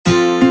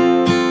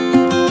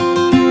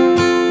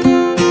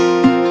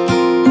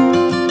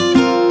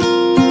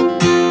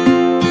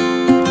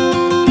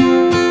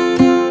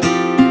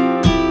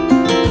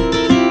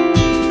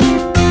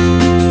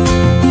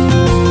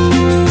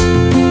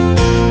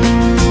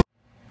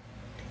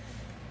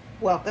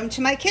Welcome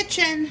to my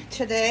kitchen.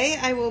 Today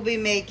I will be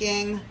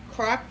making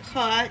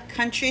Crockpot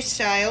country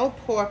style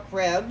pork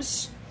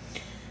ribs.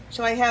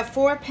 So I have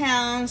 4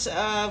 pounds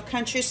of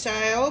country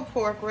style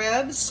pork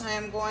ribs. I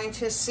am going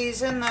to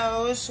season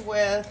those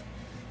with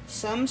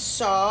some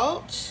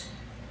salt.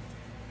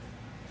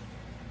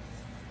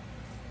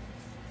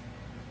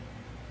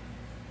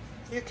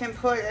 You can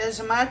put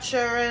as much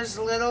or as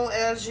little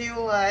as you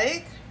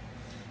like.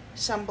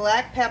 Some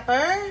black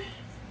pepper.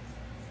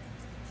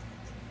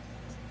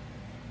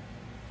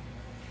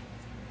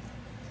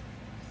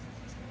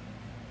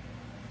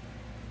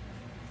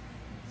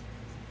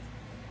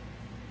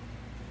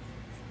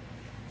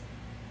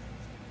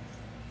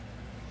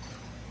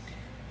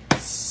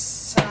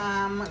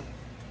 Some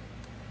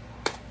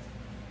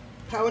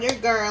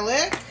powdered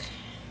garlic.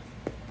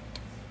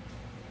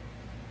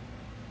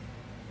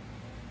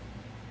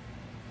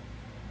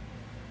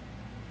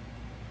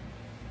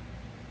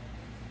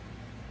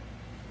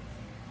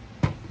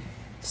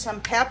 Some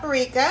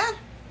paprika.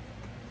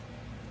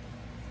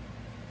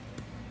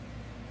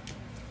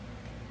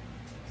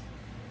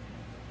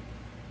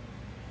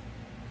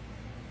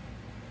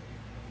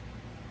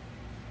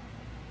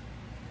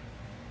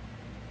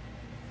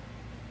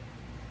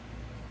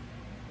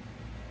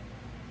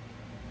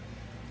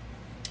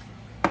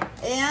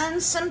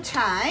 And some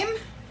thyme.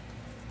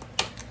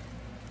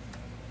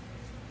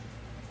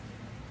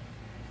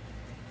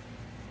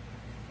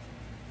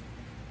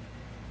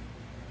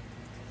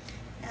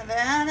 And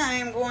then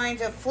I'm going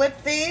to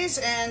flip these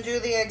and do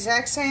the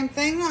exact same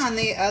thing on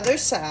the other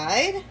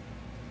side.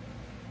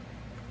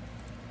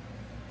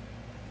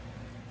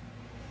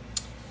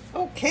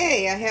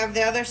 Okay, I have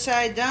the other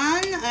side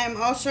done. I'm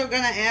also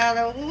going to add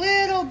a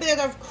little bit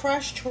of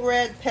crushed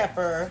red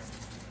pepper.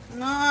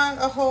 Not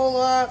a whole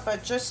lot,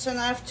 but just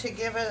enough to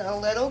give it a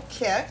little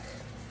kick.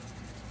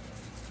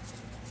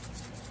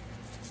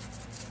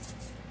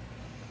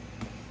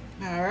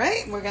 All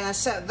right, we're going to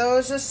set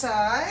those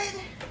aside.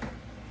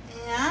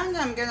 And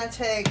I'm going to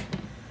take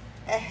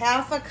a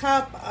half a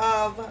cup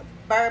of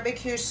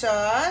barbecue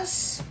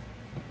sauce.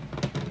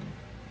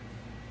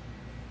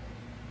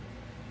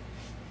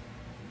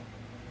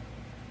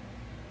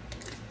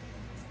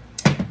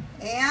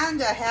 And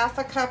a half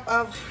a cup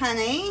of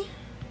honey.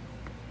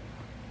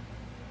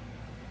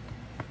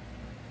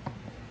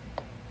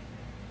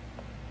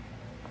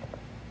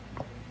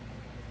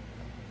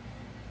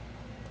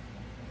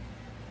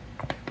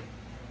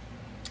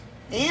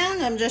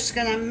 And I'm just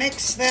going to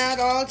mix that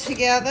all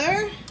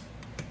together.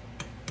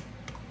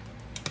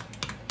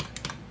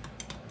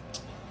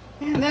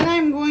 And then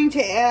I'm going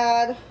to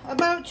add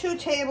about 2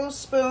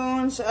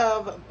 tablespoons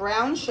of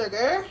brown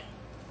sugar.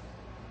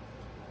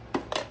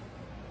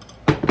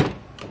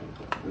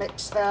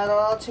 Mix that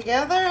all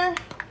together.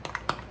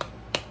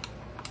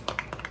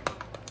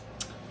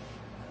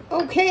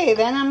 Okay,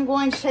 then I'm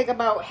going to take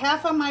about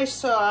half of my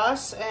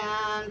sauce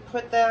and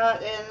put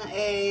that in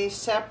a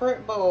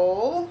separate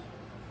bowl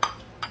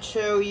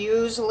to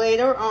use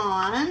later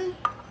on.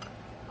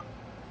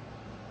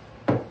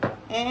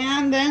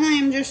 And then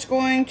I'm just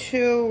going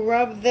to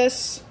rub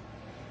this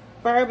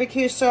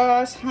barbecue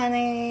sauce,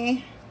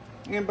 honey,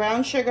 and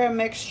brown sugar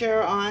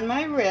mixture on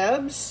my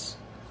ribs.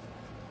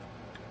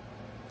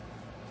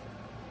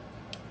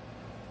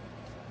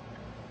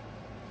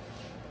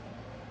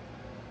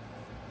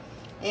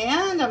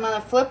 And I'm going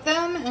to flip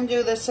them and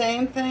do the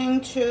same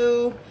thing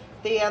to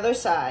the other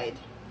side.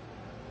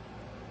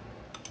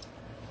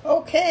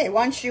 Okay,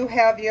 once you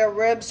have your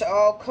ribs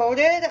all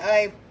coated,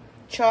 I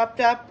chopped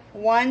up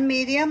 1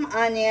 medium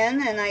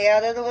onion and I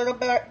added a little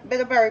bit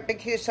of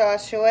barbecue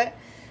sauce to it.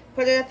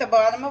 Put it at the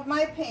bottom of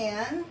my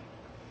pan,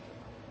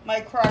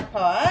 my crock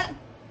pot.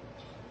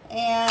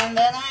 And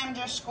then I'm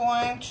just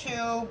going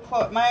to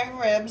put my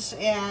ribs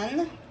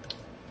in.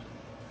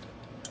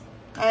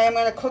 I am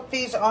going to cook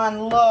these on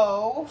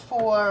low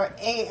for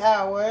 8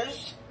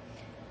 hours.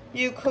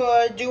 You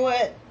could do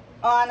it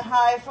on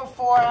high for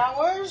 4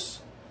 hours.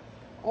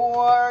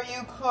 Or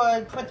you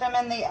could put them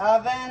in the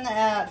oven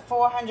at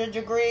 400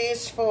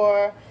 degrees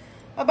for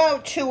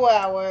about 2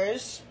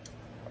 hours.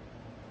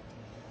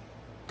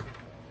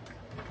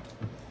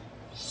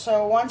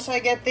 So once I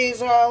get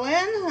these all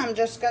in, I'm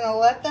just going to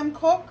let them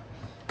cook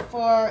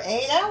for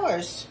 8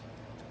 hours.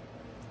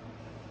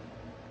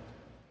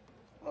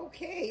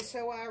 Okay,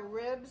 so our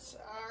ribs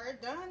are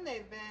done.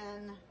 They've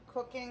been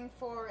cooking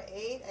for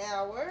 8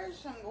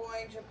 hours. I'm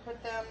going to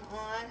put them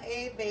on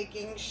a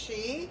baking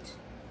sheet.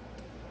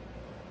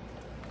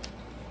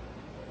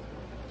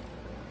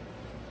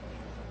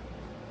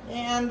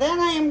 And then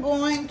I am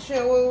going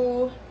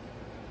to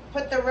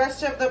put the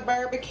rest of the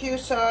barbecue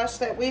sauce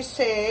that we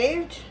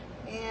saved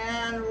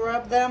and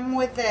rub them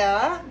with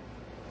that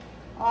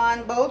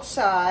on both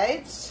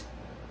sides.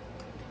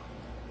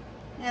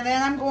 And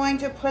then I'm going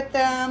to put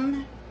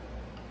them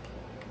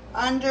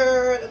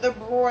under the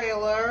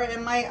broiler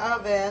in my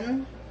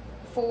oven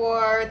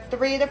for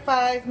 3 to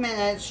 5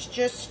 minutes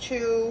just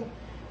to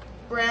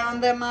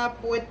brown them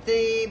up with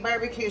the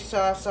barbecue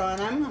sauce on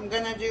them. I'm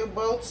going to do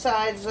both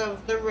sides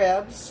of the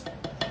ribs.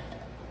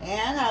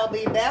 And I'll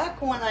be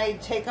back when I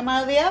take them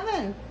out of the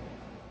oven.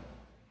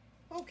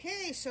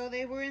 Okay, so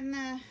they were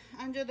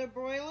under the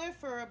broiler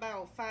for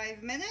about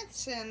 5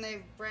 minutes and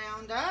they've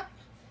browned up.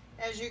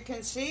 As you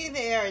can see,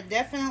 they are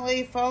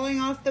definitely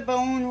falling off the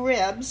bone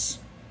ribs.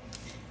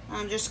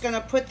 I'm just going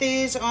to put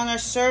these on a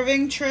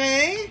serving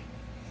tray.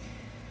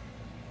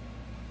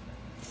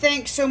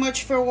 Thanks so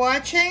much for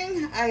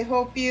watching. I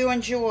hope you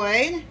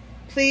enjoyed.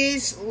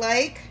 Please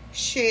like,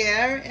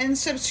 share, and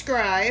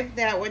subscribe.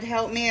 That would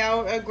help me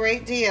out a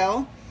great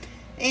deal.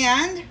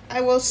 And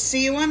I will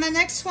see you on the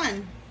next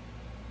one.